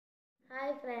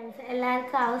Hi friends,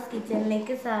 എല്ലാവർക്കും house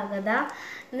കിച്ചണിലേക്ക് സ്വാഗതം.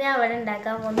 ഇന്ന് അവിടെ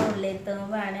ഉണ്ടാക്കാൻ പോകുന്ന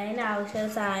ഉള്ളിത്തോമ്പാണ്.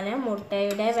 അതിനാവശ്യമുള്ള സാധനം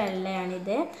മുട്ടയുടെ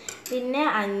വെള്ളയാണിത്. പിന്നെ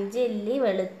 5 ഇല്ലി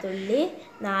വെളുത്തുള്ളി,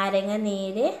 നാരങ്ങ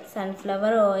നീര്,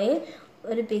 സൺഫ്ലവർ ഓയിൽ,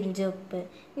 ഒരു പിഞ്ച് ഉപ്പ്.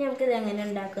 ഇനി നമുക്കിത് എങ്ങനെ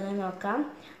ഉണ്ടാക്കുന്നത് നോക്കാം.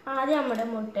 ആദ്യം നമ്മുടെ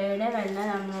മുട്ടയുടെ വെള്ള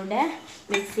നമ്മുടെ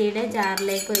മിക്സിയുടെ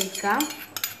ജാറിലേക്ക് ഒഴിക്കാം.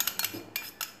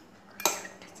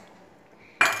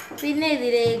 പിന്നെ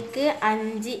ഇതിലേക്ക്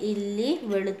 5 ഇല്ലി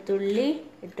വെളുത്തുള്ളി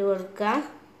ഇട്ട് കൊടുക്കാം.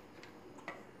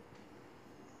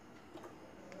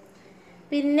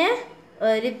 പിന്നെ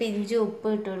ഒരു പിഞ്ച്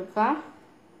ഉപ്പ് ഇട്ട് കൊടുക്കാം.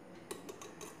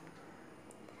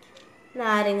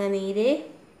 നാരങ്ങ നീര്,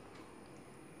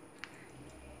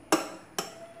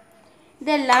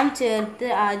 ഇതെല്ലാം ചേർത്ത്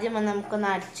ആദ്യം നമുക്കൊന്ന്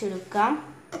അടിച്ചെടുക്കാം.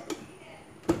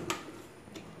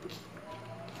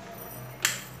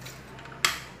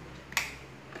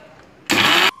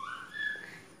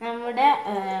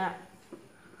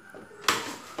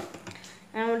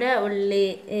 നമ്മുടെ ഉള്ളി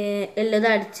എല്ലാം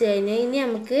അടിച്ചു കഴിഞ്ഞ് ഇനി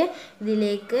നമുക്ക്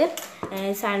ഇതിലേക്ക്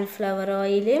സൺഫ്ലവർ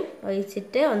ഓയിൽ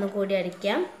ഒഴിച്ചിട്ട് ഒന്നുകൂടി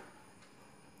അടിക്കാം.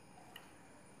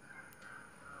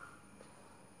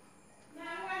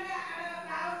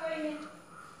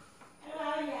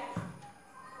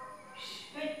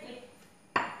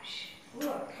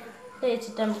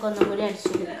 ഒഴിച്ചിട്ട് നമുക്ക് ഒന്നുകൂടി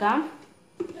അടിച്ചെടുക്കാം.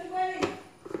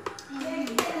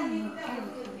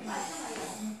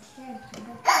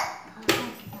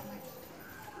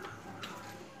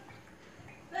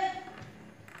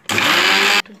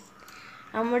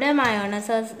 നമ്മുടെ മയോണൈസ്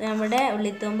സോസ്, നമ്മുടെ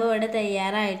ഉള്ളിത്തോമ്പ് ഇവിടെ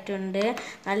തയ്യാറായിട്ടുണ്ട്.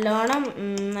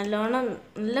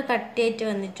 നല്ല കട്ടിയായിട്ട്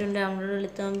വന്നിട്ടുണ്ട് നമ്മുടെ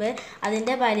ഉള്ളിത്തോമ്പ്.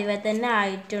 അതിൻ്റെ പരുവം തന്നെ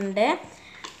ആയിട്ടുണ്ട്.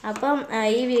 അപ്പം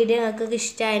ഈ വീഡിയോ നിങ്ങൾക്ക്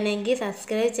ഇഷ്ടമായിരുന്നെങ്കിൽ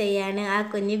സബ്സ്ക്രൈബ് ചെയ്യാനും ആ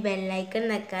കുഞ്ഞ് ബെല്ലൈക്കൺ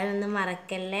നിൽക്കാനൊന്നും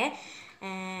മറക്കല്ലേ.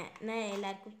 എന്നാൽ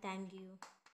എല്ലാവർക്കും താങ്ക് യു.